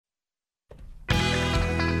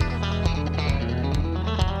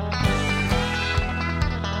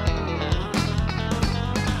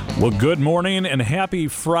Well, good morning and happy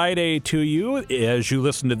Friday to you. As you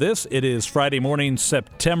listen to this, it is Friday morning,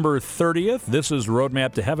 September 30th. This is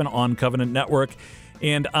Roadmap to Heaven on Covenant Network,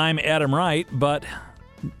 and I'm Adam Wright, but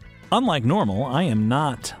unlike normal, I am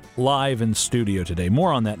not live in studio today.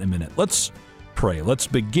 More on that in a minute. Let's pray. Let's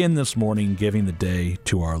begin this morning giving the day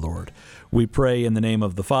to our Lord. We pray in the name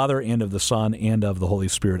of the Father, and of the Son, and of the Holy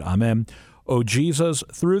Spirit. Amen. O Jesus,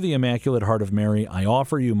 through the Immaculate Heart of Mary, I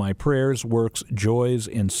offer you my prayers, works, joys,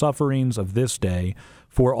 and sufferings of this day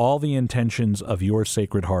for all the intentions of your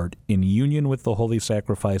Sacred Heart, in union with the holy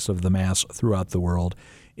sacrifice of the Mass throughout the world,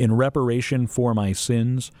 in reparation for my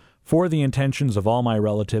sins, for the intentions of all my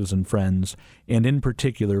relatives and friends, and in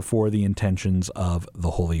particular for the intentions of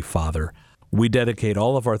the Holy Father. We dedicate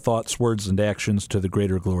all of our thoughts, words, and actions to the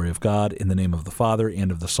greater glory of God, in the name of the Father,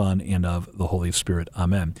 and of the Son, and of the Holy Spirit.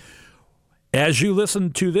 Amen. As you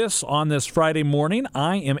listen to this on this Friday morning,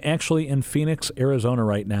 I am actually in Phoenix, Arizona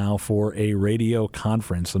right now for a radio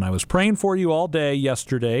conference, and I was praying for you all day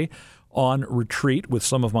yesterday on retreat with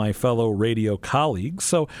some of my fellow radio colleagues.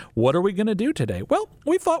 So what are we going to do today? Well,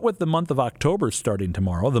 we thought with the month of October starting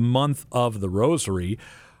tomorrow, the month of the Rosary,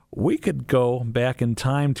 we could go back in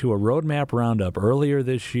time to a Roadmap Roundup earlier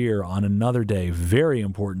this year on another day very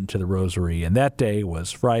important to the Rosary, and that day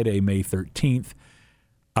was Friday, May 13th,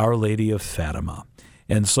 Our Lady of Fatima.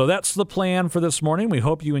 And so that's the plan for this morning. We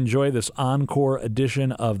hope you enjoy this Encore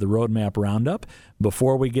edition of the Roadmap Roundup.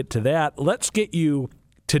 Before we get to that, let's get you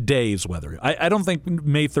today's weather. I don't think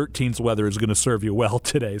May 13th's weather is going to serve you well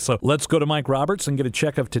today. So let's go to Mike Roberts and get a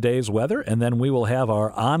check of today's weather, and then we will have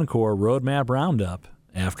our Encore Roadmap Roundup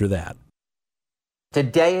after that.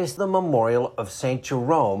 Today is the memorial of St.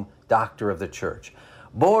 Jerome, Doctor of the Church.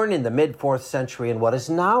 Born in the mid-4th century in what is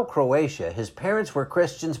now Croatia, his parents were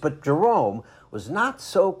Christians, but Jerome was not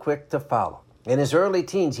so quick to follow. In his early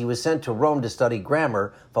teens, he was sent to Rome to study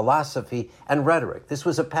grammar, philosophy, and rhetoric. This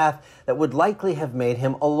was a path that would likely have made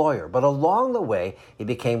him a lawyer, but along the way, he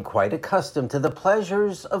became quite accustomed to the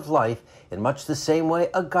pleasures of life in much the same way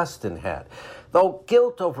Augustine had. Though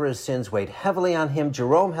guilt over his sins weighed heavily on him,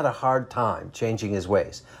 Jerome had a hard time changing his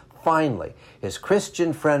ways. Finally, his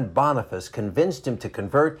Christian friend Boniface convinced him to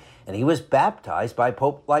convert, and he was baptized by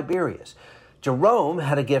Pope Liberius. Jerome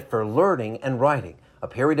had a gift for learning and writing. A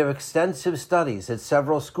period of extensive studies at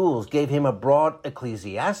several schools gave him a broad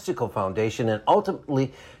ecclesiastical foundation and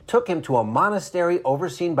ultimately took him to a monastery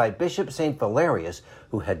overseen by Bishop St. Valerius,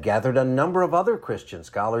 who had gathered a number of other Christian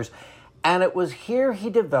scholars, and it was here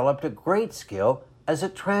he developed a great skill as a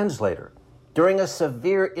translator. During a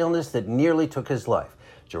severe illness that nearly took his life,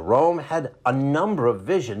 Jerome had a number of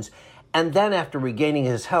visions, and then after regaining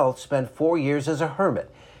his health, spent 4 years as a hermit.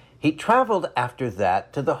 He traveled after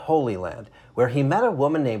that to the Holy Land, where he met a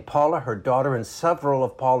woman named Paula, her daughter, and several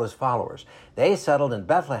of Paula's followers. They settled in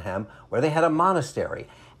Bethlehem, where they had a monastery,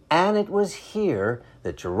 and it was here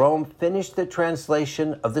that Jerome finished the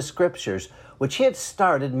translation of the Scriptures, which he had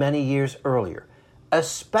started many years earlier.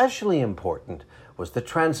 Especially important was the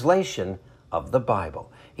translation of the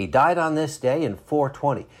Bible. He died on this day in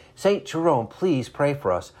 420. St. Jerome, please pray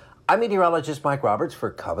for us. I'm meteorologist Mike Roberts for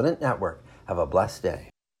Covenant Network. Have a blessed day.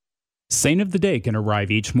 Saint of the Day can arrive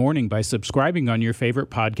each morning by subscribing on your favorite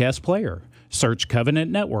podcast player. Search Covenant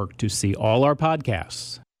Network to see all our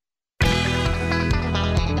podcasts.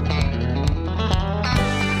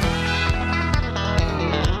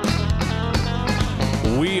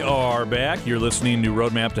 We are back. You're listening to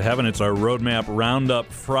Roadmap to Heaven. It's our Roadmap Roundup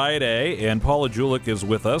Friday, and Paula Julich is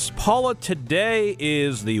with us. Paula, today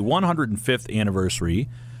is the 105th anniversary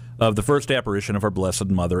of the first apparition of our Blessed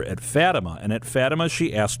Mother at Fatima. And at Fatima,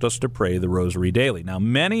 she asked us to pray the Rosary daily. Now,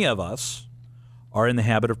 many of us are in the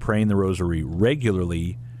habit of praying the Rosary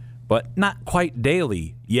regularly, but not quite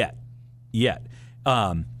daily yet. You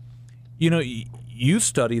know, you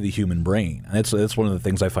study the human brain. That's one of the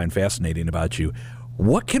things I find fascinating about you.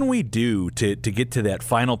 What can we do to get to that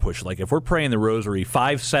final push? Like if we're praying the Rosary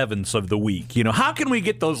 5/7 of the week, you know, how can we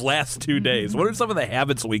get those last 2 days? What are some of the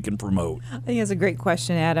habits we can promote? I think that's a great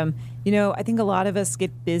question, Adam. You know, I think a lot of us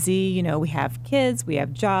get busy. You know, we have kids, we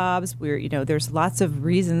have jobs. There's lots of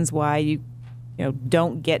reasons why you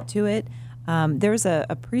don't get to it. There's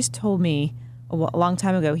a priest told me a long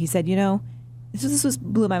time ago. He said, this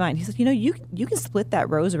blew my mind. He said, you can split that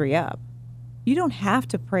Rosary up. You don't have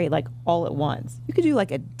to pray like all at once. You could do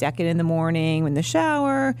like a decade in the morning in the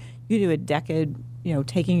shower. You could do a decade,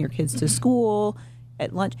 taking your kids to school,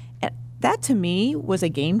 at lunch. And that to me was a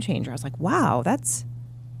game changer. I was like, wow, that's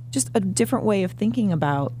just a different way of thinking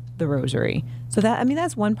about the Rosary. So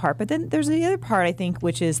that's one part. But then there's the other part, I think,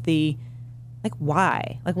 which is the,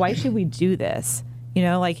 why? Why should we do this?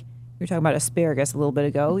 were talking about asparagus a little bit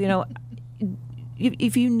ago.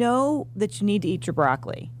 If you know that you need to eat your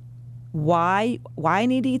broccoli, why I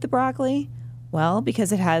need to eat the broccoli? Well,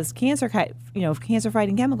 because it has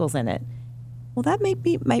cancer-fighting chemicals in it. Well, that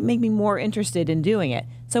might make me more interested in doing it.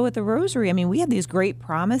 So with the rosary, I mean, we have these great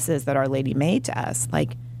promises that Our Lady made to us.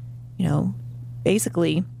 Like,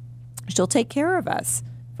 basically, she'll take care of us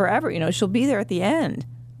forever. She'll be there at the end.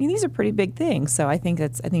 I mean, these are pretty big things. So I think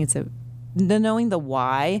knowing the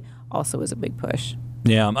why also is a big push.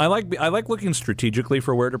 Yeah, I like looking strategically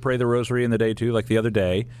for where to pray the rosary in the day too. Like the other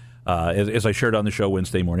day, as I shared on the show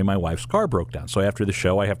Wednesday morning, my wife's car broke down. So after the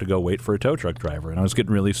show, I have to go wait for a tow truck driver, and I was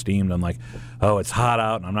getting really steamed. I'm like, oh, it's hot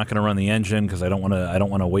out, and I'm not going to run the engine because I don't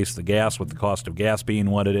want to waste the gas with the cost of gas being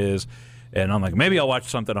what it is. And I'm like, maybe I'll watch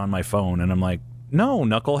something on my phone. And I'm like, no,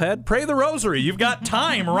 knucklehead, pray the rosary. You've got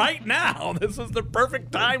time right now. This is the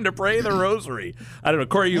perfect time to pray the rosary. I don't know,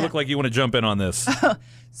 Corey, you look like you want to jump in on this.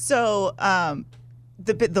 So,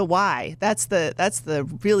 the why, that's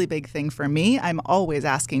the really big thing for me. I'm always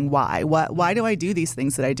asking why. Why do I do these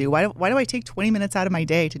things that I do? Why do I take 20 minutes out of my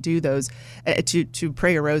day to do those, to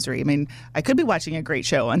pray a rosary? I mean, I could be watching a great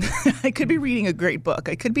show, and I could be reading a great book.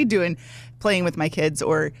 I could be playing with my kids,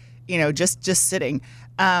 or just sitting.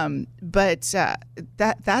 But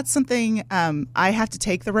that's something I have to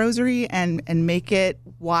take the rosary and make it.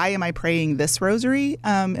 Why am I praying this rosary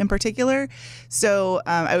in particular? So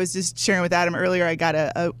I was just sharing with Adam earlier, I got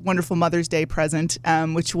a wonderful Mother's Day present,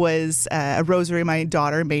 which was a rosary my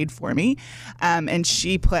daughter made for me. And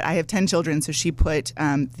I have 10 children, so she put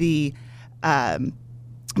the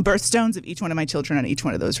birthstones of each one of my children on each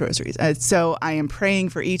one of those rosaries. So I am praying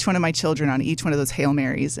for each one of my children on each one of those Hail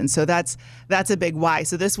Marys. And so that's a big why.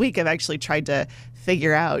 So this week I've actually tried to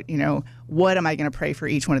figure out, what am I going to pray for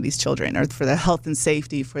each one of these children, or for their health and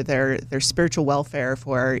safety, for their spiritual welfare,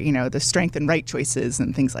 for, the strength and right choices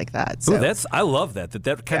and things like that. So I love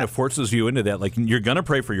that kind of forces you into that. Like, you're going to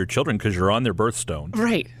pray for your children because you're on their birthstone.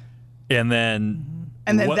 Right. And then...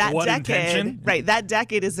 And then that what decade, intention? Right? That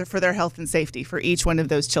decade is for their health and safety for each one of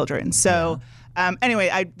those children. So,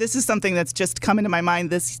 anyway, this is something that's just come into my mind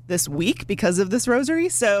this week because of this rosary.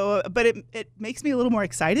 So, but it makes me a little more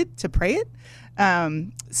excited to pray it.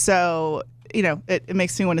 It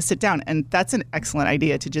makes me want to sit down, and that's an excellent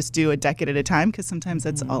idea to just do a decade at a time, because sometimes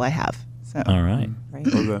that's all I have. So, all right.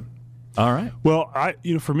 Love that. All right. Well,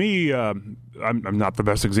 for me, I'm not the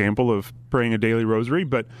best example of praying a daily rosary,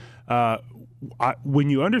 but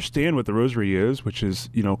when you understand what the rosary is, which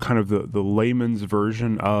is, kind of the layman's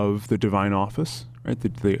version of the divine office, right?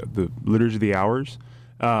 The liturgy of the hours,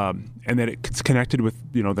 and that it's connected with,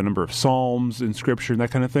 the number of psalms in Scripture and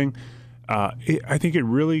that kind of thing. I think it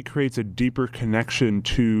really creates a deeper connection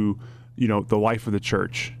to, the life of the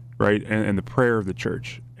church, right? And the prayer of the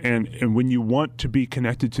church. And when you want to be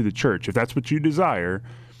connected to the church, if that's what you desire,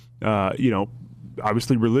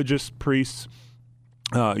 obviously religious priests,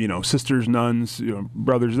 sisters, nuns,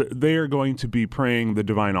 brothers, they are going to be praying the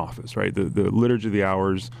divine office, right? The liturgy of the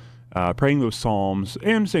hours, praying those psalms,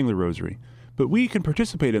 and saying the rosary. But we can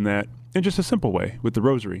participate in that in just a simple way with the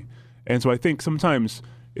rosary. And so I think sometimes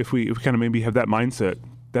if we kind of maybe have that mindset,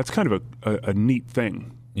 that's kind of a neat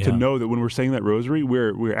thing to know that when we're saying that rosary,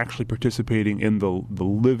 we're actually participating in the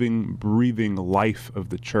living, breathing life of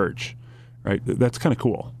the church, right? That's kind of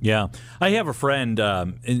cool. Yeah. I have a friend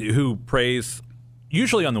who prays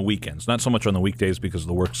usually on the weekends, not so much on the weekdays because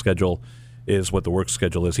the work schedule is what the work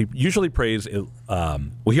schedule is. He usually prays,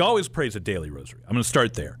 he always prays a daily rosary. I'm going to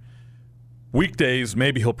start there. Weekdays,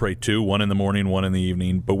 maybe he'll pray 2, one in the morning, one in the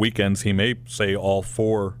evening, but weekends he may say all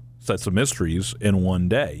 4 sets of mysteries in one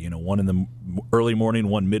day. One in the early morning,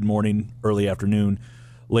 one mid-morning, early afternoon,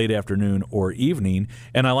 late afternoon, or evening.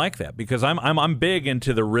 And I like that because I'm big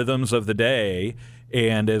into the rhythms of the day.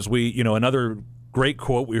 And as we, another great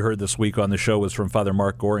quote we heard this week on the show was from Father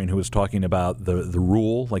Mark Goring, who was talking about the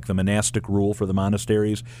rule, like the monastic rule for the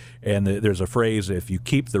monasteries. And there's a phrase, if you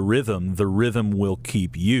keep the rhythm will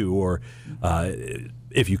keep you. Or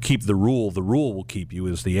if you keep the rule will keep you,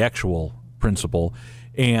 is the actual principle.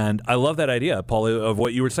 And I love that idea, Paul, of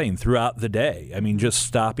what you were saying throughout the day. I mean, just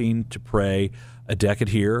stopping to pray a decade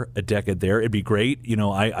here, a decade there. It'd be great.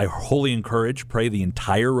 I wholly encourage pray the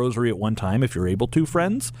entire rosary at one time if you're able to,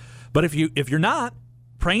 friends. But if you're not,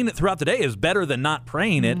 praying it throughout the day is better than not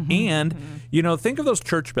praying it. And, think of those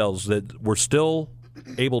church bells that we're still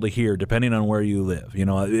able to hear depending on where you live.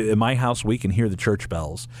 In my house, we can hear the church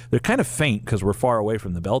bells. They're kind of faint because we're far away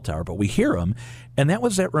from the bell tower, but we hear them. And that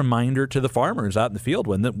was that reminder to the farmers out in the field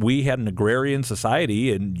when we had an agrarian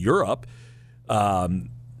society in Europe.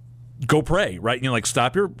 Go pray, right?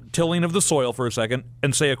 Stop your tilling of the soil for a second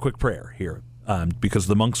and say a quick prayer here. because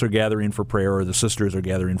the monks are gathering for prayer or the sisters are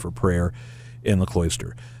gathering for prayer in the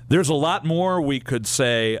cloister. There's a lot more we could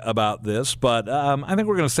say about this, but I think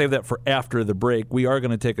we're going to save that for after the break. We are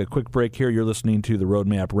going to take a quick break here. You're listening to the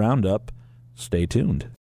Roadmap Roundup. Stay tuned.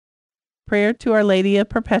 Prayer to Our Lady of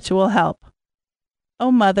Perpetual Help.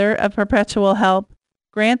 O Mother of Perpetual Help,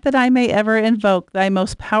 grant that I may ever invoke thy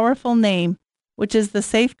most powerful name, which is the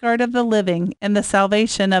safeguard of the living and the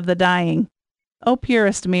salvation of the dying. O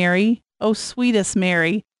purest Mary, O sweetest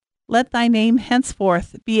Mary, let thy name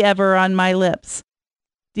henceforth be ever on my lips.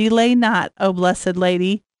 Delay not, O Blessed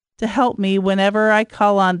Lady, to help me whenever I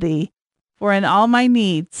call on thee, for in all my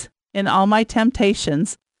needs, in all my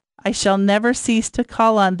temptations, I shall never cease to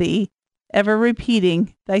call on thee, ever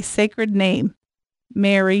repeating thy sacred name,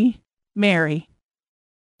 Mary, Mary.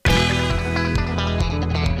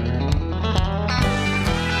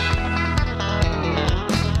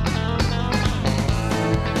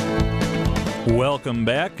 Welcome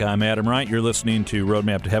back. I'm Adam Wright. You're listening to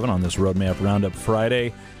Roadmap to Heaven on this Roadmap Roundup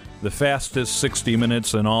Friday, the fastest 60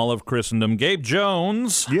 minutes in all of Christendom. Gabe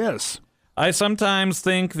Jones. Yes. I sometimes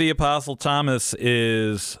think the Apostle Thomas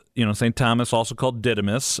is, St. Thomas, also called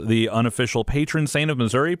Didymus, the unofficial patron saint of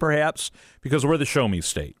Missouri, perhaps, because we're the show me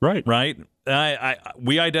state. Right. Right?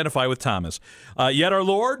 We identify with Thomas. Yet our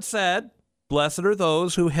Lord said, blessed are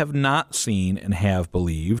those who have not seen and have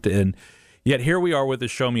believed. And yet here we are with the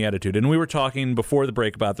show me attitude. And we were talking before the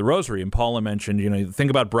break about the rosary, and Paula mentioned, think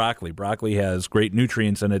about broccoli. Broccoli has great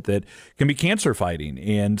nutrients in it that can be cancer fighting.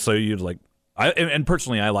 And so and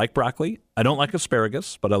personally, I like broccoli. I don't like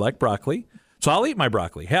asparagus, but I like broccoli. So I'll eat my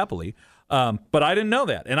broccoli happily. But I didn't know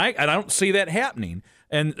that. And I don't see that happening.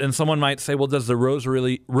 And someone might say, well, does the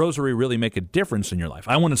rosary really make a difference in your life?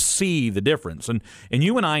 I want to see the difference. And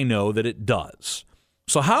you and I know that it does.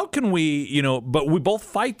 So how can we, but we both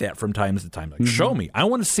fight that from time to time. Like, show me. I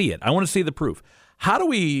want to see it. I want to see the proof. How do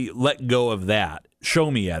we let go of that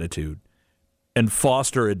show me attitude and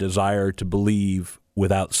foster a desire to believe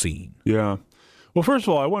without seeing? Yeah. Well, first of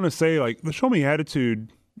all, I want to say, the show me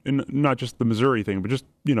attitude, and not just the Missouri thing, but just,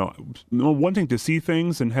 wanting to see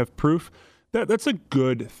things and have proof, that's a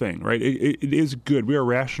good thing, right? It is good. We are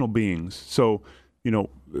rational beings. So,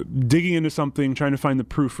 digging into something, trying to find the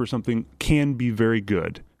proof for something can be very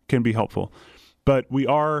good, can be helpful. But we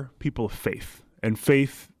are people of faith, and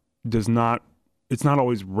faith it's not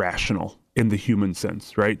always rational in the human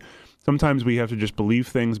sense, right? Sometimes we have to just believe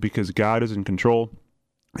things because God is in control,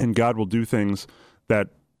 and God will do things that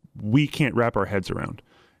we can't wrap our heads around.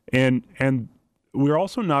 And we're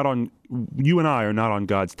also you and I are not on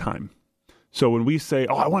God's time. So when we say,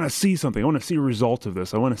 I want to see something, I want to see a result of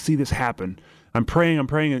this, I want to see this happen, I'm praying,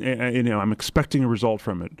 and I'm expecting a result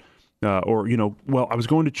from it. I was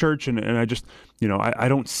going to church and I just, I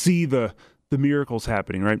don't see the miracles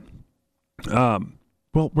happening, right?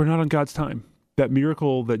 Well, we're not on God's time. That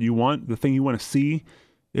miracle that you want, the thing you want to see,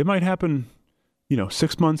 it might happen,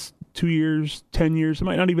 6 months, 2 years, 10 years. It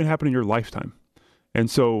might not even happen in your lifetime. And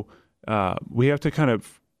so we have to kind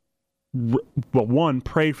of,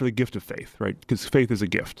 pray for the gift of faith, right? Because faith is a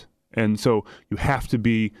gift. And so you have to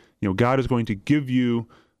be, God is going to give you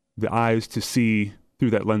the eyes to see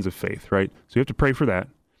through that lens of faith, right? So you have to pray for that.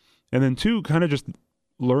 And then 2, kind of just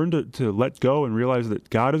learn to let go and realize that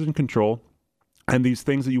God is in control, and these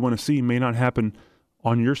things that you want to see may not happen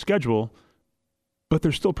on your schedule, but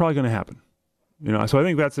they're still probably going to happen. So I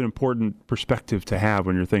think that's an important perspective to have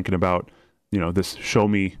when you're thinking about, this show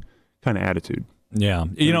me kind of attitude. Yeah.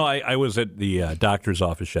 I was at the doctor's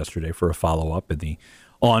office yesterday for a follow-up in the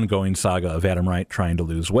ongoing saga of Adam Wright trying to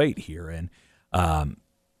lose weight here. And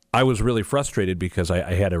I was really frustrated because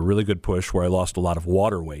I had a really good push where I lost a lot of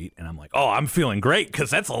water weight. And I'm like, I'm feeling great because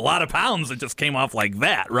that's a lot of pounds that just came off like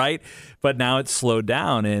that, right? But now it's slowed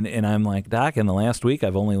down. And I'm like, Doc, in the last week,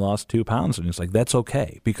 I've only lost 2 pounds. And he's like, that's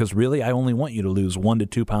okay. Because really, I only want you to lose 1 to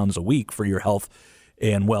 2 pounds a week for your health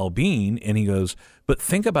and well-being. And he goes, but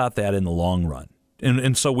think about that in the long run.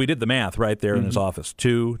 And so we did the math right there in his office.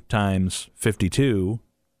 2 times 52,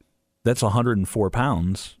 that's 104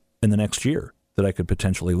 pounds in the next year that I could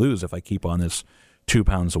potentially lose if I keep on this 2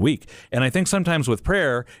 pounds a week. And I think sometimes with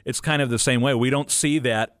prayer, it's kind of the same way. We don't see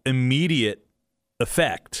that immediate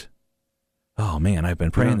effect. Oh, man, I've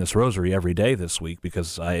been praying this rosary every day this week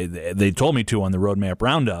because they told me to on the Roadmap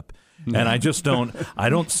Roundup. And I just don't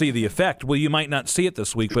see the effect. Well, you might not see it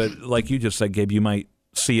this week, but like you just said, Gabe, you might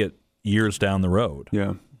see it years down the road.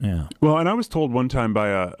 Yeah. Yeah. Well, and I was told one time by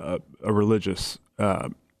a religious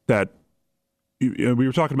that we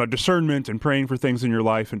were talking about discernment and praying for things in your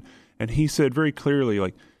life, and he said very clearly,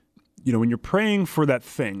 when you're praying for that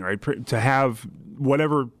thing, right, to have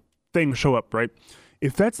whatever thing show up, right,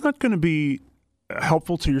 if that's not going to be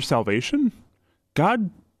helpful to your salvation, God,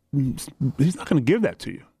 he's not going to give that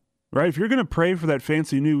to you, right? If you're going to pray for that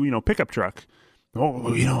fancy new, pickup truck,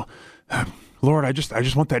 Lord, I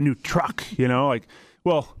just want that new truck,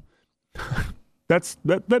 well,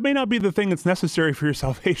 that may not be the thing that's necessary for your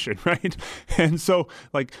salvation, right? And so,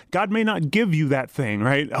 God may not give you that thing,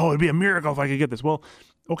 right? Oh, it'd be a miracle if I could get this. Well,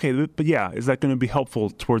 okay, but yeah, is that going to be helpful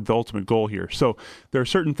toward the ultimate goal here? So there are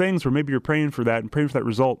certain things where maybe you're praying for that and praying for that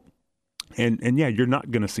result, and yeah, you're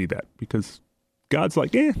not going to see that because God's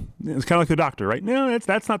like, it's kind of like the doctor, right? No,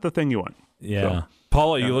 that's not the thing you want. Yeah. So,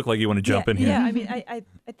 Paula, you look like you want to jump in here. Yeah, I mean, I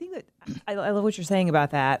think that I love what you're saying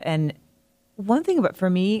about that. And one thing for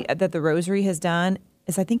me that the Rosary has done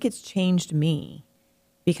is I think it's changed me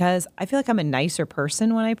because I feel like I'm a nicer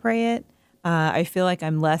person when I pray it. I feel like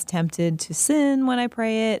I'm less tempted to sin when I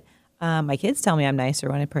pray it. My kids tell me I'm nicer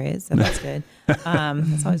when I pray it, so that's good.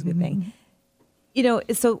 That's always a good thing.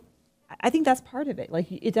 So I think that's part of it.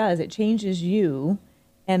 Like it does. It changes you,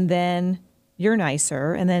 and then you're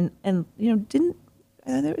nicer. And then,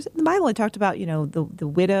 there was in the Bible it talked about, the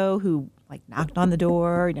widow who knocked on the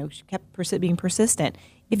door, she kept being persistent.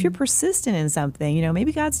 If you're persistent in something,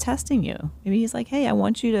 maybe God's testing you. Maybe he's like, hey, I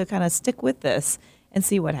want you to kind of stick with this and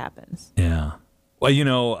see what happens. Yeah.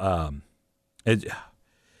 Well,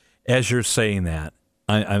 as you're saying that,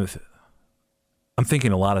 I'm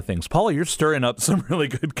thinking a lot of things. Paula, you're stirring up some really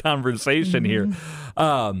good conversation here.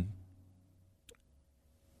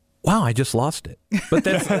 Wow, I just lost it. But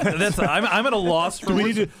I'm at a loss for. Do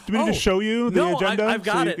we need to show you the agenda? I've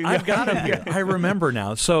got it. I've got it here. I remember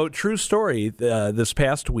now. So, true story. This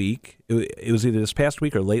past week, it was either this past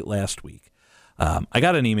week or late last week. I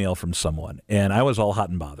got an email from someone, and I was all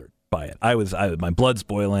hot and bothered by it. My blood's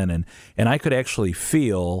boiling, and I could actually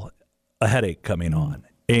feel a headache coming on,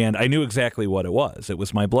 and I knew exactly what it was. It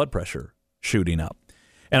was my blood pressure shooting up.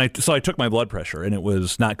 And so I took my blood pressure, and it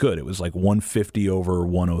was not good. It was like 150 over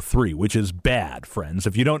 103, which is bad, friends.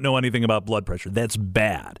 If you don't know anything about blood pressure, that's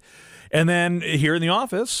bad. And then here in the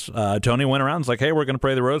office, Tony went around and was like, hey, we're going to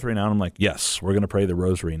pray the rosary now. And I'm like, yes, we're going to pray the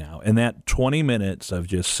rosary now. And that 20 minutes of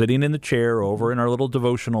just sitting in the chair over in our little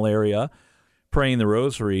devotional area, praying the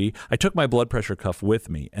rosary, I took my blood pressure cuff with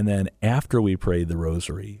me. And then after we prayed the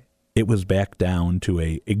rosary, it was back down to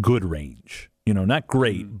a good range. Not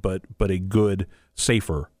great, but a good,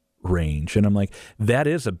 safer range. And I'm like, that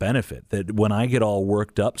is a benefit that when I get all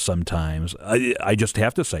worked up sometimes, I just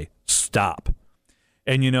have to say, stop.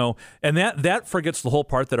 And, and that forgets the whole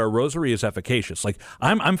part that our rosary is efficacious. Like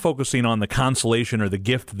I'm focusing on the consolation or the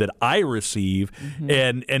gift that I receive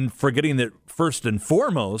and forgetting that first and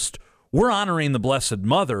foremost, we're honoring the Blessed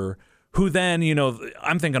Mother who then,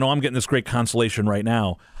 I'm thinking, I'm getting this great consolation right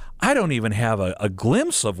now. I don't even have a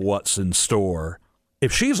glimpse of what's in store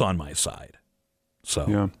if she's on my side. So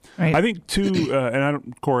yeah, right. I think too,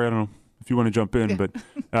 and Corey, I don't know if you want to jump in, but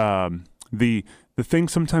the thing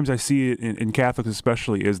sometimes I see in Catholics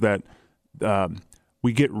especially is that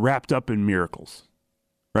we get wrapped up in miracles,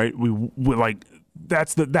 right? We like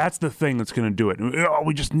that's the thing that's going to do it.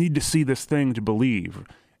 We just need to see this thing to believe.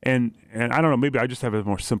 And I don't know, maybe I just have a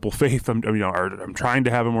more simple faith. I'm trying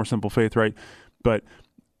to have a more simple faith, right? But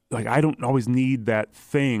I don't always need that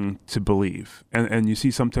thing to believe. And you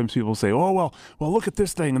see sometimes people say, oh, well, look at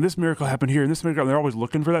this thing, and this miracle happened here, and this miracle, and they're always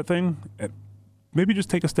looking for that thing. Maybe just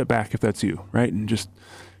take a step back if that's you, right? And just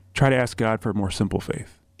try to ask God for a more simple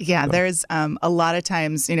faith. Yeah, so. There's a lot of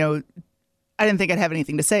times, I didn't think I'd have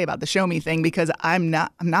anything to say about the show me thing because I'm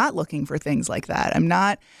not looking for things like that. I'm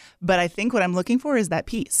not, but I think what I'm looking for is that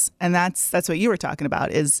peace. And that's what you were talking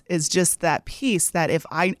about is just that peace that if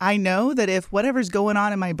I know that if whatever's going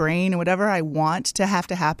on in my brain and whatever I want to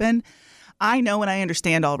happen, I know and I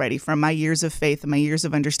understand already from my years of faith and my years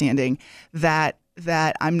of understanding that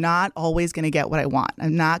I'm not always going to get what I want.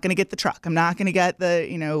 I'm not going to get the truck. I'm not going to get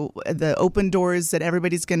the open doors that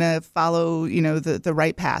everybody's going to follow, the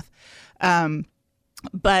right path.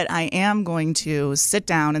 But I am going to sit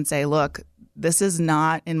down and say, look, this is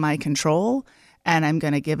not in my control, and I'm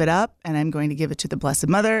going to give it up, and I'm going to give it to the Blessed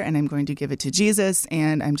Mother, and I'm going to give it to Jesus,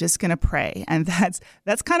 and I'm just going to pray. And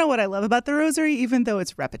that's kind of what I love about the Rosary, even though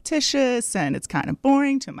it's repetitious and it's kind of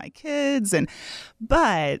boring to my kids,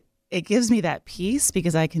 but it gives me that peace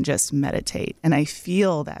because I can just meditate and I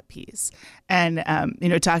feel that peace. And,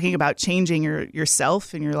 talking about changing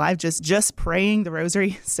yourself in your life, just praying the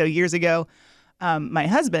Rosary. So years ago, my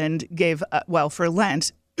husband gave, for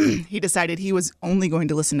Lent, he decided he was only going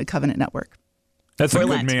to listen to Covenant Network. That's a good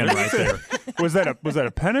Lent. man right there. Was that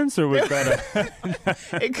a penance or was that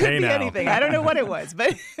a? It could be anything. I don't know what it was,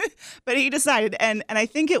 but he decided, and I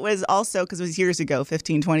think it was also because it was years ago,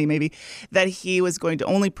 15, 20 maybe, that he was going to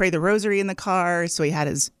only pray the rosary in the car. So he had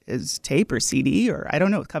his tape or CD or I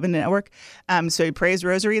don't know, Covenant Network. So he prays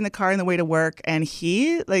rosary in the car on the way to work, and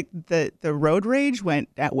he like the road rage went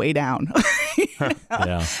way down.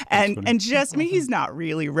 Yeah, and just he's not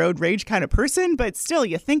really road rage kind of person, but still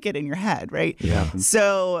you think it in your head, right? Yeah.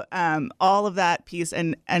 So all of that piece,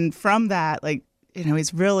 and from that, like, you know,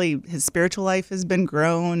 his spiritual life has been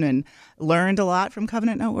grown and learned a lot from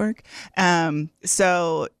Covenant Network.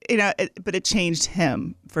 So, you know, but it changed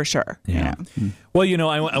him for sure. Yeah. You know? Well, you know,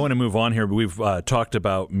 I want to move on here. But we've talked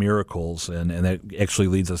about miracles, and that actually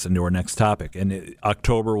leads us into our next topic. And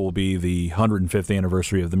October will be the 105th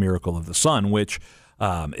anniversary of the miracle of the sun, which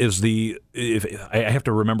is I have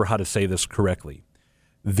to remember how to say this correctly,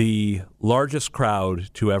 the largest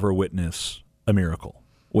crowd to ever witness a miracle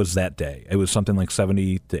was that day. It was something like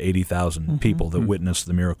 70 to 80,000 people that witnessed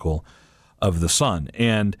the miracle of the sun.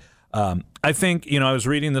 And I think, you know, I was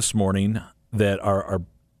reading this morning that our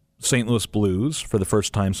St. Louis Blues, for the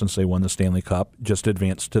first time since they won the Stanley Cup, just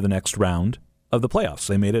advanced to the next round of the playoffs.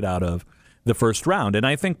 They made it out of the first round. And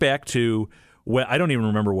I think back to, I don't even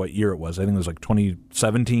remember what year it was. I think it was like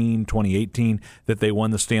 2017, 2018 that they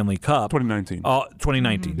won the Stanley Cup. 2019.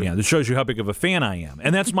 2019, yeah. This shows you how big of a fan I am.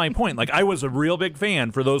 And that's my point. Like, I was a real big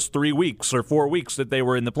fan for those 3 weeks or 4 weeks that they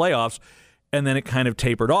were in the playoffs, and then it kind of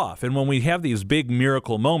tapered off. And when we have these big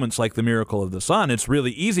miracle moments like the miracle of the sun, it's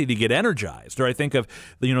really easy to get energized. Or I think of,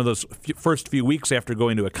 you know, those first few weeks after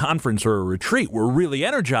going to a conference or a retreat, we're really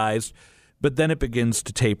energized, but then it begins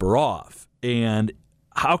to taper off. And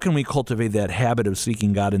how can we cultivate that habit of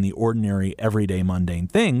seeking God in the ordinary, everyday, mundane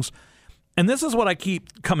things? And this is what I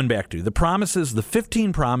keep coming back to, the promises, the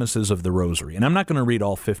 15 promises of the Rosary. And I'm not going to read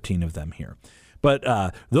all 15 of them here.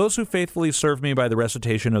 But those who faithfully serve me by the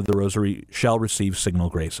recitation of the Rosary shall receive signal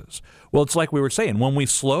graces. Well, it's like we were saying, when we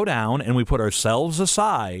slow down and we put ourselves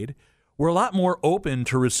aside, we're a lot more open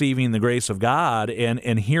to receiving the grace of God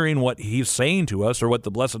and hearing what he's saying to us, or what the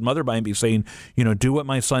Blessed Mother might be saying, you know, do what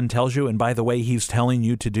my son tells you, and by the way, he's telling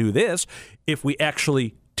you to do this, if we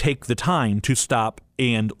actually take the time to stop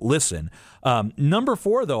and listen. Number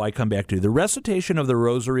 4, though, I come back to, the recitation of the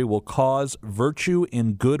Rosary will cause virtue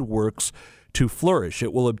and good works to flourish.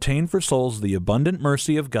 It will obtain for souls the abundant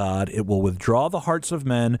mercy of God. It will withdraw the hearts of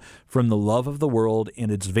men from the love of the world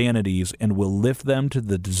and its vanities, and will lift them to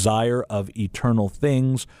the desire of eternal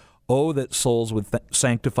things. Oh, that souls would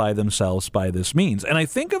sanctify themselves by this means. And I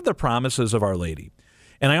think of the promises of Our Lady.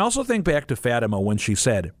 And I also think back to Fatima when she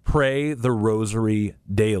said, pray the Rosary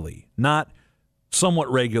daily. Not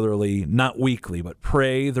somewhat regularly, not weekly, but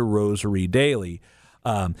pray the Rosary daily.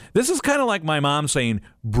 This is kind of like my mom saying,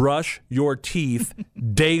 brush your teeth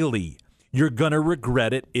daily. You're going to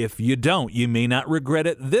regret it if you don't. You may not regret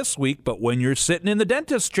it this week, but when you're sitting in the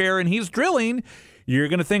dentist's chair and he's drilling, you're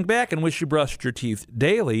going to think back and wish you brushed your teeth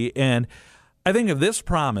daily. And I think of this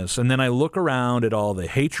promise, and then I look around at all the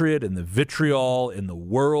hatred and the vitriol in the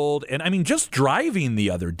world. And I mean, just driving the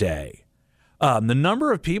other day, the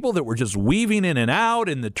number of people that were just weaving in and out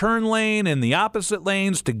in the turn lane and the opposite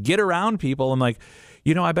lanes to get around people. I'm like,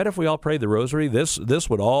 you know, I bet if we all prayed the Rosary, this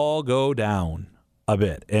would all go down a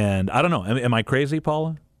bit. And I don't know. Am I crazy,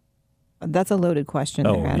 Paula? That's a loaded question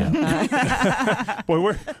there, Adam. Yeah.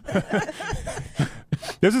 Boy,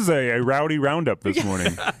 this is a rowdy roundup this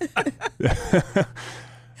morning.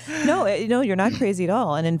 No, you're not crazy at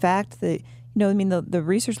all. And in fact, the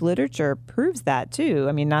research literature proves that too.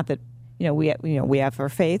 I mean, not that, we have our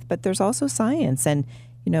faith, but there's also science. And,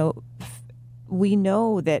 we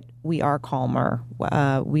know that we are calmer.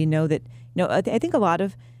 We know that, I think a lot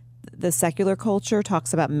of the secular culture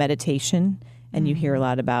talks about meditation, and you hear a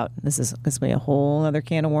lot about, this is going to be a whole other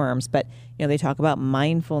can of worms, but, they talk about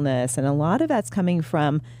mindfulness, and a lot of that's coming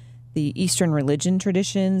from the Eastern religion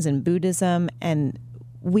traditions and Buddhism, and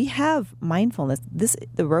we have mindfulness.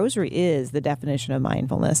 The Rosary is the definition of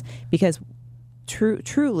mindfulness, because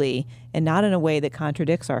truly, and not in a way that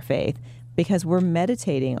contradicts our faith, because we're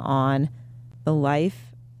meditating on the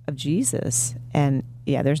life of Jesus. And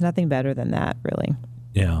yeah, there's nothing better than that, really.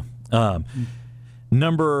 Yeah.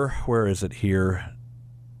 Where is it here?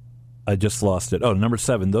 I just lost it. Oh, number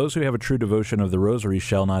 7, those who have a true devotion of the Rosary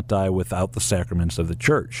shall not die without the sacraments of the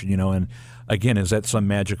Church. And again, is that some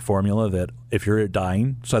magic formula that if you're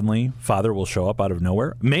dying, suddenly Father will show up out of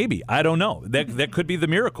nowhere? Maybe. I don't know. That could be the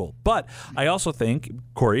miracle. But I also think,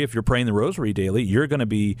 Corey, if you're praying the Rosary daily, you're going to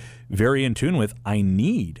be very in tune with, I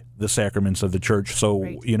need the sacraments of the Church. So,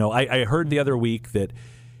 right. I heard the other week that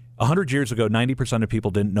 100 years ago, 90% of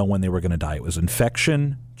people didn't know when they were going to die. It was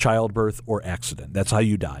infection, childbirth, or accident. That's how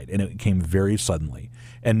you died, and it came very suddenly.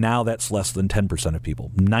 And now that's less than 10% of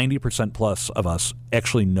people. 90% plus of us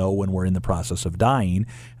actually know when we're in the process of dying.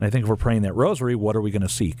 And I think if we're praying that rosary, what are we going to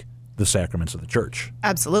seek? The sacraments of the church.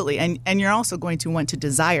 Absolutely. And you're also going to want to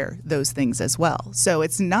desire those things as well. So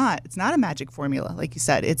it's not a magic formula, like you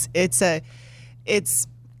said. It's a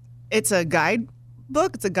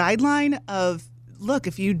guidebook, it's a guideline of, look,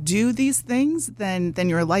 if you do these things, then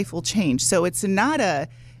your life will change. So it's not a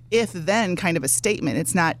if-then kind of a statement.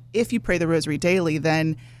 It's not if you pray the rosary daily,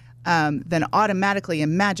 then automatically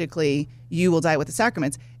and magically you will die with the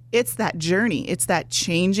sacraments. It's that journey. It's that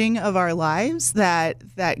changing of our lives that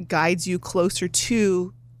guides you closer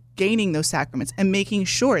to gaining those sacraments and making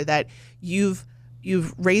sure that you've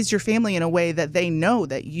raised your family in a way that they know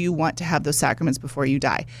that you want to have those sacraments before you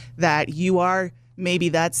die, that you are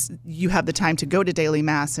you have the time to go to daily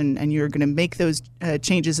mass and you're going to make those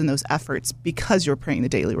changes and those efforts because you're praying the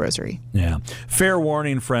daily rosary. Yeah. Fair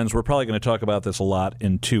warning, friends, we're probably going to talk about this a lot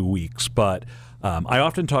in 2 weeks, but I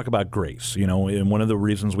often talk about grace, and one of the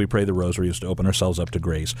reasons we pray the rosary is to open ourselves up to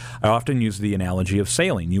grace. I often use the analogy of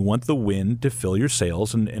sailing. You want the wind to fill your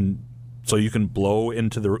sails and so you can blow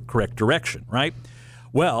into the correct direction, right?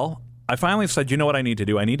 Well, I finally said, you know what I need to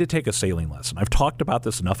do? I need to take a sailing lesson. I've talked about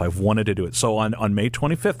this enough. I've wanted to do it. So on May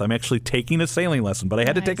 25th, I'm actually taking a sailing lesson, but I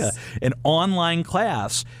had to take an online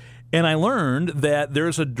class, and I learned that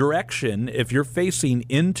there's a direction if you're facing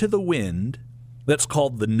into the wind that's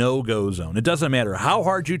called the no-go zone. It doesn't matter how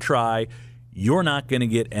hard you try, you're not going to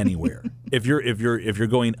get anywhere. If you're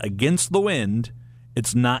going against the wind,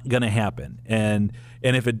 it's not going to happen. And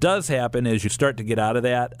if it does happen, as you start to get out of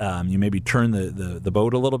that, you maybe turn the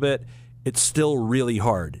boat a little bit, it's still really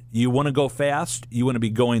hard. You want to go fast, you want to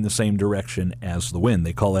be going the same direction as the wind.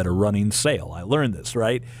 They call that a running sail. I learned this,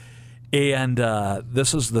 right? And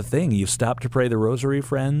this is the thing. You stop to pray the rosary,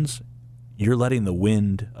 friends, you're letting the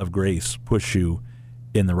wind of grace push you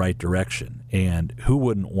in the right direction. And who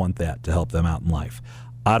wouldn't want that to help them out in life?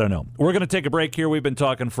 I don't know. We're going to take a break here. We've been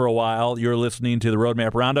talking for a while. You're listening to the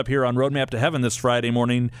Roadmap Roundup here on Roadmap to Heaven this Friday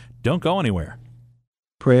morning. Don't go anywhere.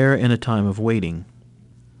 Prayer in a time of waiting.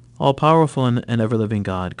 All-powerful and ever-living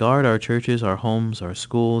God, guard our churches, our homes, our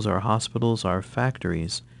schools, our hospitals, our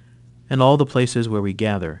factories, and all the places where we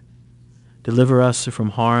gather. Deliver us from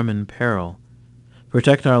harm and peril.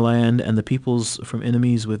 Protect our land and the peoples from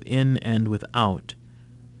enemies within and without.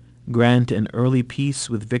 Grant an early peace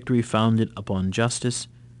with victory founded upon justice.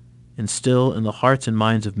 Instill in the hearts and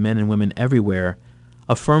minds of men and women everywhere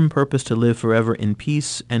a firm purpose to live forever in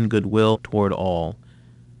peace and goodwill toward all.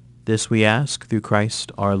 This we ask through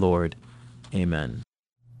Christ our Lord. Amen.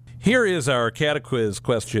 Here is our catequiz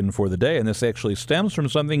question for the day, and this actually stems from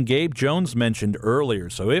something Gabe Jones mentioned earlier.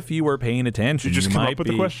 So if you were paying attention, you just come might up with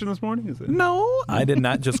the question this morning? Is it? No, I did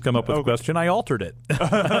not just come up with the question. I altered it.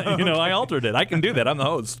 I altered it. I can do that. I'm the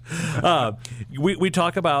host. We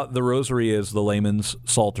talk about the rosary as the layman's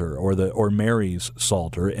psalter or Mary's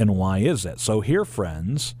psalter, and why is that? So here,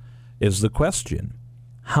 friends, is the question.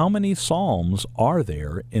 How many psalms are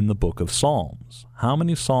there in the book of Psalms? How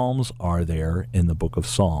many psalms are there in the book of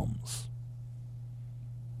Psalms?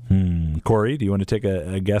 Corey, do you want to take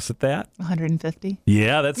a guess at that? 150.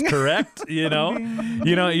 Yeah, that's correct. You know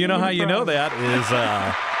how you know that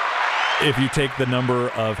is if you take the number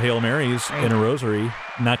of Hail Marys in a rosary,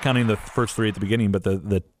 not counting the first three at the beginning, but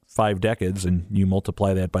the 5 decades, and you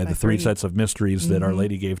multiply that by the 3 sets of mysteries that Our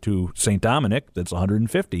Lady gave to St. Dominic, that's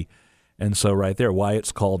 150. And so right there, why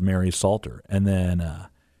it's called Mary's Psalter. And then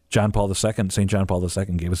St. John Paul II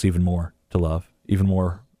gave us even more to love, even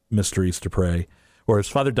more mysteries to pray. Or as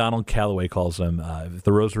Father Donald Calloway calls them, if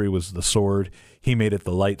the rosary was the sword, he made it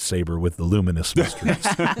the lightsaber with the luminous mysteries.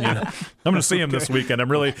 I'm going to see him this weekend.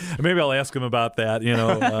 Maybe I'll ask him about that.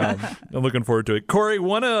 I'm looking forward to it. Corey,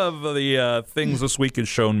 one of the things this week has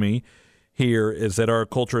shown me here is that our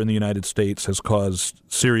culture in the United States has caused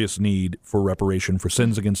serious need for reparation for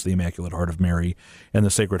sins against the Immaculate Heart of Mary and the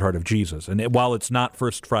Sacred Heart of Jesus. And while it's not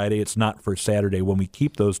First Friday, it's not First Saturday, when we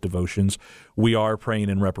keep those devotions, we are praying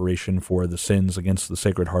in reparation for the sins against the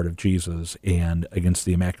Sacred Heart of Jesus and against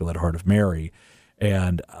the Immaculate Heart of Mary.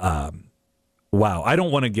 And wow, I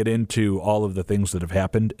don't want to get into all of the things that have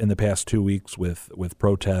happened in the past 2 weeks with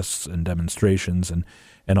protests and demonstrations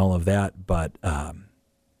and all of that, but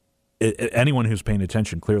anyone who's paying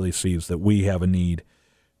attention clearly sees that we have a need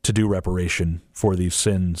to do reparation for these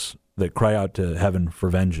sins that cry out to heaven for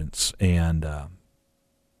vengeance. And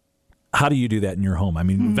How do you do that in your home? I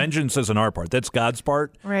mean, vengeance isn't our part. That's God's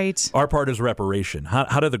part. Right. Our part is reparation.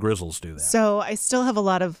 How do the Grizzles do that? So I still have a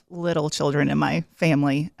lot of little children in my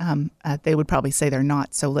family. They would probably say they're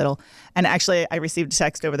not so little. And actually, I received a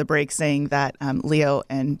text over the break saying that Leo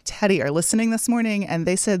and Teddy are listening this morning, and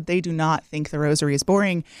they said they do not think the rosary is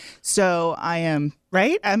boring. So I am,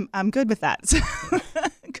 right? I'm good with that.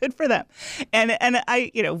 Good for them. And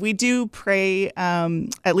I, we do pray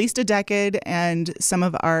at least a decade and some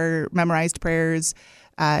of our memorized prayers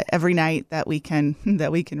every night that we can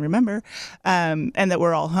remember, and that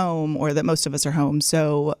we're all home, or that most of us are home.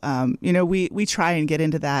 So we try and get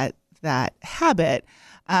into that habit.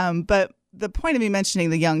 But the point of me mentioning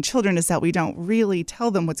the young children is that we don't really tell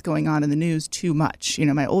them what's going on in the news too much.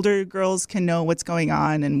 My older girls can know what's going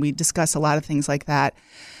on, and we discuss a lot of things like that.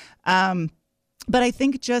 But I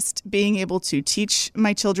think just being able to teach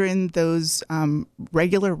my children those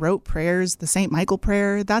regular rote prayers, the St. Michael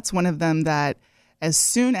prayer, that's one of them that as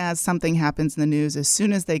soon as something happens in the news, as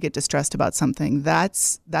soon as they get distressed about something,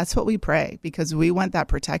 that's what we pray, because we want that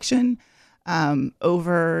protection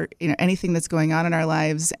over anything that's going on in our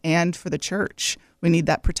lives, and for the church. We need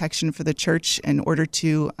that protection for the church in order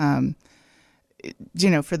to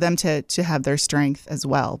for them to have their strength as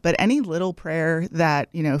well. But any little prayer that,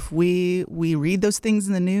 if we read those things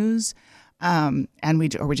in the news, and we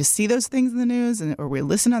just see those things in the news, or we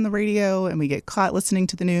listen on the radio and we get caught listening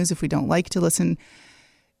to the news if we don't like to listen,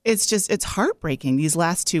 it's heartbreaking, these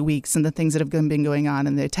last 2 weeks, and the things that have been going on,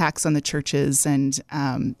 and the attacks on the churches, and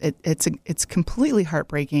it's completely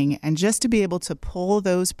heartbreaking. And just to be able to pull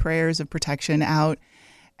those prayers of protection out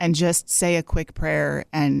and just say a quick prayer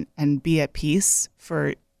and be at peace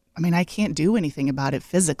I can't do anything about it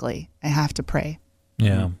physically. I have to pray.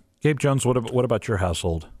 Yeah. Gabe Jones, what about your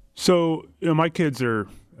household? So, my kids are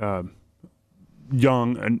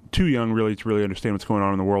young, and too young really to really understand what's going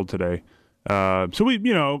on in the world today. So we,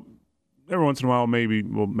 every once in a while, maybe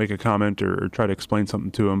we'll make a comment or try to explain something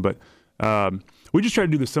to them. But we just try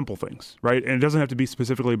to do the simple things, right? And it doesn't have to be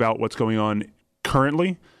specifically about what's going on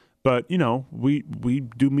currently. But, we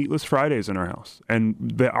do meatless Fridays in our house.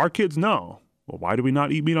 And our kids know, well, why do we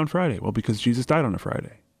not eat meat on Friday? Well, because Jesus died on a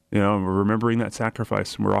Friday. And we're remembering that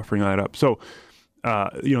sacrifice, and we're offering that up. So,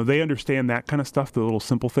 they understand that kind of stuff, the little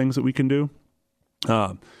simple things that we can do.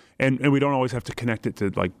 And we don't always have to connect it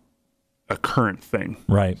to, like, a current thing.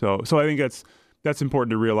 Right. So I think that's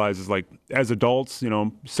important to realize, is like, as adults,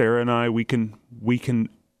 Sarah and I, we can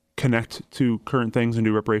connect to current things and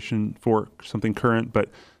do reparation for something current, but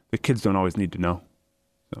the kids don't always need to know.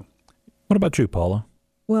 So, what about you, Paula?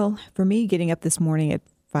 Well, for me, getting up this morning at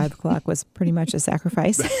 5 o'clock was pretty much a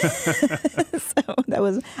sacrifice. So that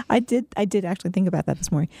was, I did actually think about that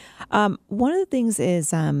this morning. One of the things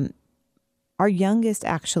is, our youngest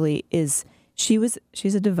actually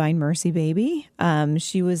she's a Divine Mercy baby.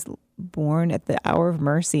 She was born at the hour of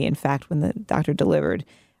mercy. In fact, when the doctor delivered,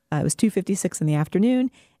 it was 2:56 in the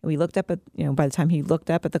afternoon. And we looked up at, by the time he looked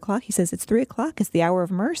up at the clock, he says, it's 3 o'clock. It's the hour of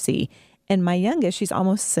mercy. And my youngest, she's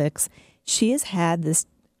almost 6. She has had this,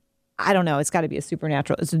 I don't know, it's got to be a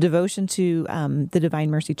supernatural. It's a devotion to the Divine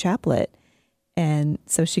Mercy Chaplet. And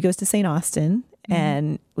so she goes to St. Austin,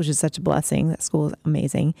 and which is such a blessing. That school is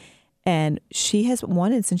amazing. And she has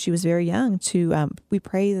wanted since she was very young to, we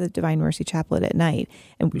pray the Divine Mercy Chaplet at night.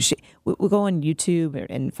 And we'll go on YouTube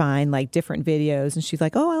and find like different videos. And she's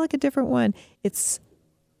like, oh, I like a different one.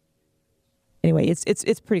 Anyway,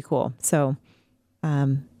 it's pretty cool. So,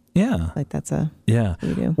 yeah, like that's what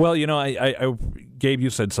we do. Well, I Gabe,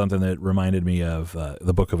 you said something that reminded me of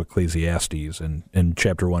the book of Ecclesiastes, and in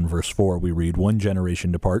chapter 1, verse 4, we read, "One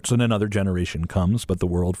generation departs and another generation comes, but the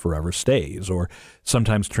world forever stays." Or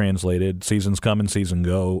sometimes translated, "Seasons come and seasons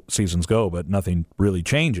go, but nothing really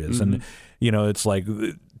changes." Mm-hmm. And it's like,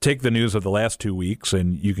 take the news of the last 2 weeks,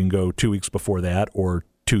 and you can go 2 weeks before that, or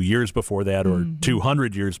 2 years before that, or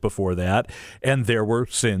 200 years before that, and there were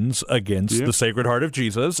sins against the Sacred Heart of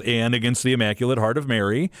Jesus and against the Immaculate Heart of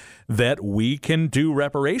Mary that we can do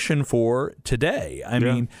reparation for today. I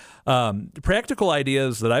mean, practical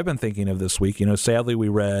ideas that I've been thinking of this week, sadly we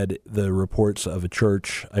read the reports of a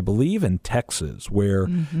church, I believe in Texas, where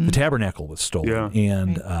the tabernacle was stolen. Yeah.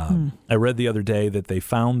 And I read the other day that they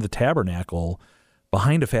found the tabernacle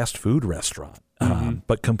behind a fast food restaurant,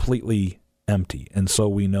 but completely empty. And so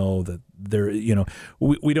we know that there,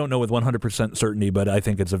 we don't know with 100% certainty, but I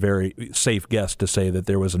think it's a very safe guess to say that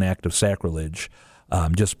there was an act of sacrilege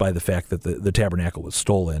just by the fact that the tabernacle was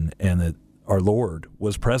stolen, and that our Lord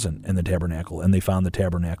was present in the tabernacle, and they found the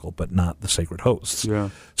tabernacle but not the sacred hosts. Yeah.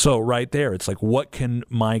 So right there, it's like, what can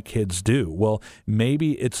my kids do? Well,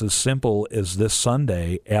 maybe it's as simple as this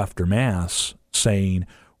Sunday after Mass saying,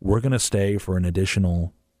 we're going to stay for an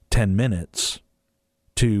additional 10 minutes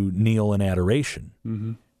to kneel in adoration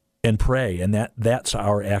and pray, and that's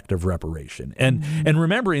our act of reparation. And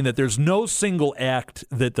remembering that there's no single act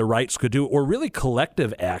that the rites could do, or really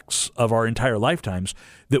collective acts of our entire lifetimes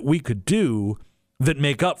that we could do that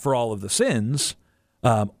make up for all of the sins.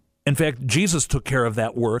 In fact, Jesus took care of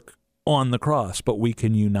that work on the cross, but we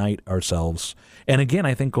can unite ourselves. And again,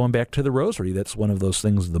 I think going back to the rosary, that's one of those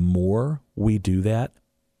things, the more we do that,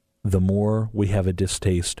 the more we have a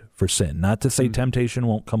distaste for sin. Not to say temptation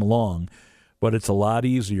won't come along, but it's a lot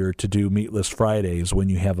easier to do Meatless Fridays when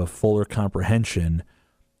you have a fuller comprehension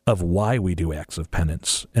of why we do acts of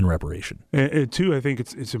penance and reparation. And too, I think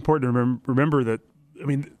it's important to remember that, I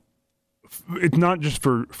mean, it's not just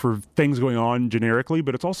for things going on generically,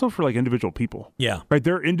 but it's also for like individual people. Yeah. Right?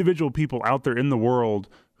 There are individual people out there in the world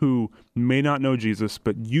who may not know Jesus,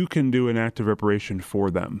 but you can do an act of reparation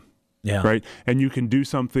for them. Yeah. Right? And you can do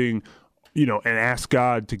something, and ask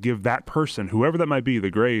God to give that person, whoever that might be, the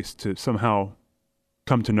grace to somehow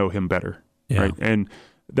come to know him better. Yeah. Right? And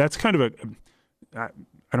that's kind of I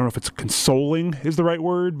don't know if it's consoling is the right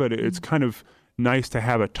word, but it's kind of nice to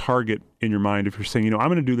have a target in your mind if you're saying, I'm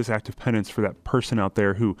going to do this act of penance for that person out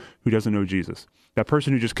there who doesn't know Jesus. That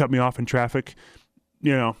person who just cut me off in traffic,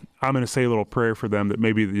 I'm going to say a little prayer for them that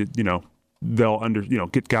maybe, they'll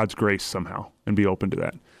get God's grace somehow and be open to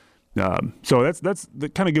that. So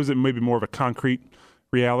that kind of gives it maybe more of a concrete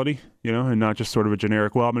reality, and not just sort of a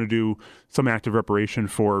generic, well, I'm going to do some act of reparation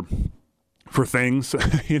for things,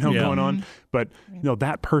 going on. But,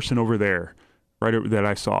 that person over there, right, that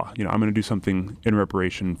I saw, I'm going to do something in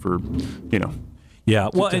reparation for,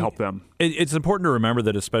 to help them. It's important to remember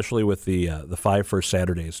that, especially with the 5 First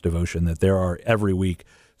Saturdays devotion, that there are every week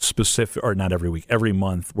every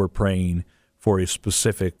month we're praying for a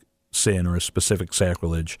specific sin or a specific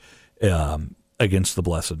sacrilege against the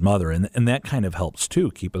Blessed Mother. And that kind of helps, too,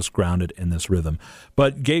 keep us grounded in this rhythm.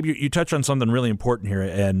 But, Gabe, you touched on something really important here,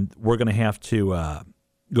 and we're going to have to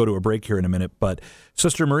go to a break here in a minute. But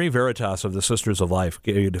Sister Marie Veritas of the Sisters of Life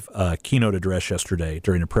gave a keynote address yesterday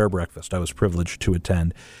during a prayer breakfast I was privileged to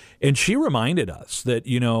attend. And she reminded us that,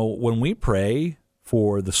 when we pray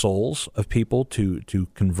for the souls of people to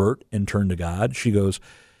convert and turn to God, she goes,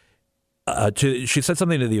 she said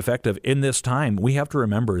something to the effect of, in this time, we have to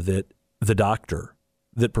remember that the doctor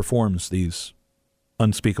that performs these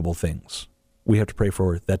unspeakable things, we have to pray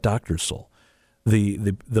for that doctor's soul.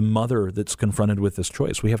 The mother that's confronted with this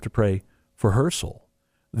choice, we have to pray for her soul.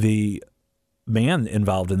 The man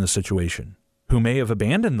involved in the situation who may have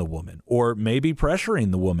abandoned the woman or may be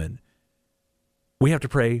pressuring the woman, we have to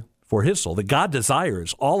pray for his soul. That God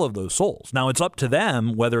desires all of those souls. Now, it's up to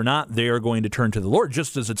them whether or not they are going to turn to the Lord,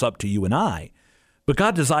 just as it's up to you and I. But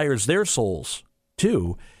God desires their souls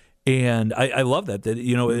too. And I love that it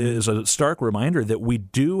is a stark reminder that we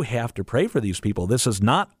do have to pray for these people. This is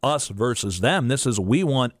not us versus them. This is, we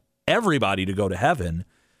want everybody to go to heaven.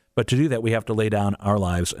 But to do that, we have to lay down our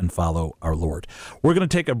lives and follow our Lord. We're going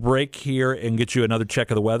to take a break here and get you another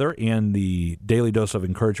check of the weather and the daily dose of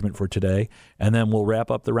encouragement for today. And then we'll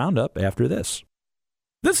wrap up the Roundup after this.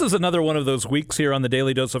 This is another one of those weeks here on the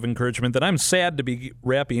Daily Dose of Encouragement that I'm sad to be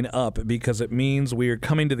wrapping up, because it means we are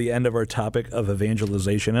coming to the end of our topic of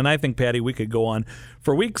evangelization. And I think, Patty, we could go on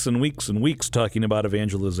for weeks and weeks and weeks talking about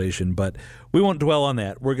evangelization, but we won't dwell on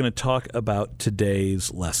that. We're going to talk about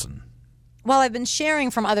today's lesson. Well, I've been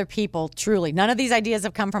sharing from other people, truly. None of these ideas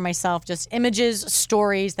have come from myself, just images,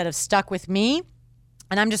 stories that have stuck with me,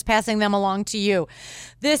 and I'm just passing them along to you.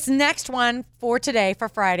 This next one for today, for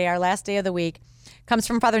Friday, our last day of the week, comes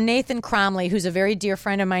from Father Nathan Cromley, who's a very dear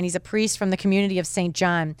friend of mine. He's a priest from the community of St.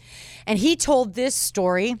 John. And he told this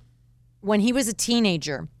story when he was a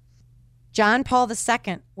teenager. John Paul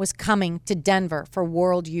II was coming to Denver for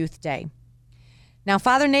World Youth Day. Now,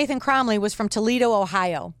 Father Nathan Cromley was from Toledo,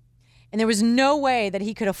 Ohio. And there was no way that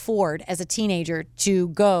he could afford, as a teenager, to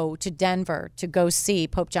go to Denver to go see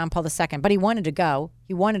Pope John Paul II. But he wanted to go.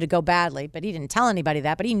 He wanted to go badly, but he didn't tell anybody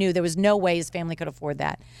that. But he knew there was no way his family could afford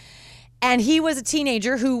that. And he was a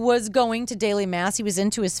teenager who was going to daily mass. He was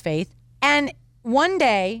into his faith. And one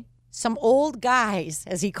day, some old guys,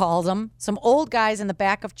 as he called them, some old guys in the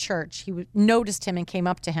back of church, he noticed him and came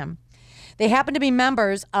up to him. They happened to be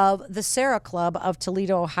members of the Sarah Club of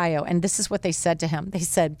Toledo, Ohio. And this is what they said to him. They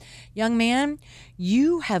said, "Young man,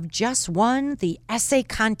 you have just won the essay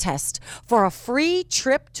contest for a free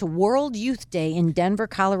trip to World Youth Day in Denver,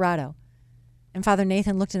 Colorado." And Father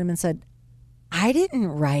Nathan looked at him and said, "I didn't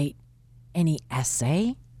write any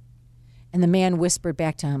essay." And the man whispered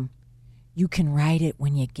back to him, "You can write it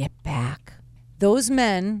when you get back." Those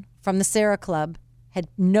men from the Sarah Club had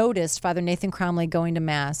noticed Father Nathan Cromley going to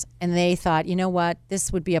Mass, and they thought, you know what,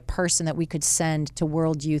 this would be a person that we could send to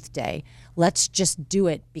World Youth Day. Let's just do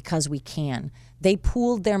it because we can. They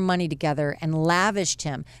pooled their money together and lavished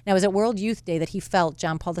him. Now, it was at World Youth Day that he felt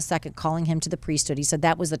John Paul II calling him to the priesthood. He said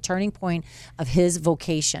that was the turning point of his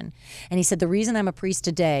vocation. And he said, the reason I'm a priest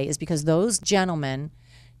today is because those gentlemen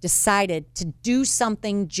decided to do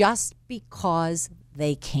something just because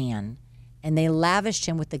they can. And they lavished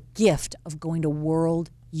him with the gift of going to World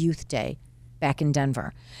Youth Day back in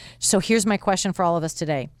Denver. So here's my question for all of us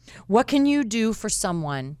today. What can you do for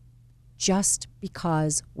someone just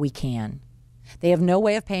because we can? They have no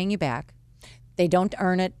way of paying you back. They don't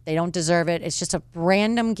earn it. They don't deserve it. It's just a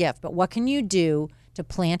random gift. But what can you do to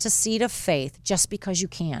plant a seed of faith just because you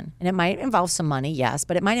can? And it might involve some money, yes,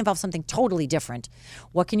 but it might involve something totally different.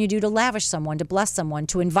 What can you do to lavish someone, to bless someone,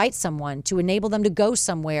 to invite someone, to enable them to go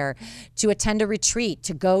somewhere, to attend a retreat,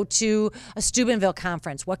 to go to a Steubenville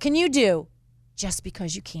conference? What can you do just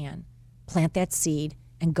because you can? Plant that seed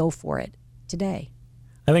and go for it today.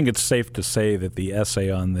 I think it's safe to say that the essay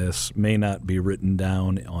on this may not be written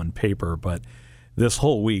down on paper, but this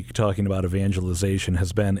whole week talking about evangelization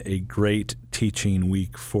has been a great teaching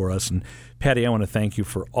week for us. And Patty, I want to thank you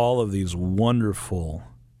for all of these wonderful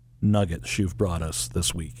nuggets you've brought us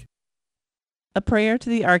this week. A prayer to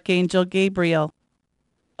the Archangel Gabriel.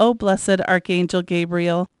 O blessed Archangel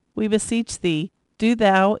Gabriel, we beseech thee, do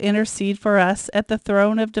thou intercede for us at the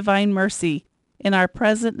throne of divine mercy in our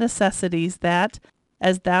present necessities, that,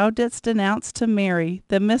 as thou didst announce to Mary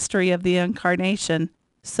the mystery of the Incarnation,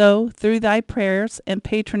 so through thy prayers and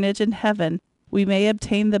patronage in heaven we may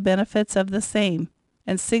obtain the benefits of the same,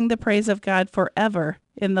 and sing the praise of God forever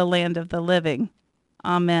in the land of the living.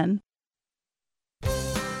 Amen.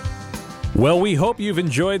 Well, we hope you've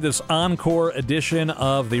enjoyed this encore edition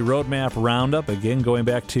of the Roadmap Roundup. Again, going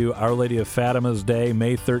back to Our Lady of Fatima's Day,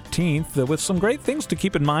 May 13th, with some great things to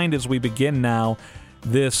keep in mind as we begin now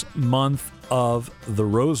this month of the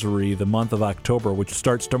Rosary, the month of October, which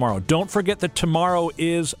starts tomorrow. Don't forget that tomorrow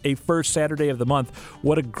is a first Saturday of the month.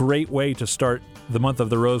 What a great way to start the month of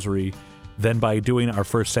the Rosary than by doing our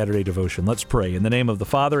first Saturday devotion. Let's pray. In the name of the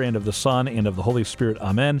Father, and of the Son, and of the Holy Spirit.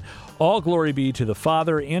 Amen. All glory be to the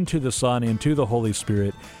Father, and to the Son, and to the Holy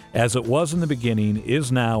Spirit, as it was in the beginning,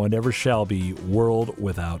 is now, and ever shall be, world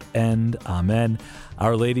without end. Amen.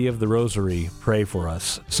 Our Lady of the Rosary, pray for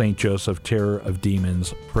us. Saint Joseph, terror of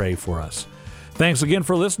demons, pray for us. Thanks again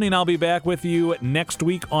for listening. I'll be back with you next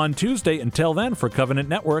week on Tuesday. Until then, for Covenant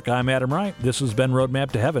Network, I'm Adam Wright. This has been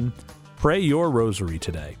Roadmap to Heaven. Pray your rosary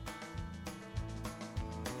today.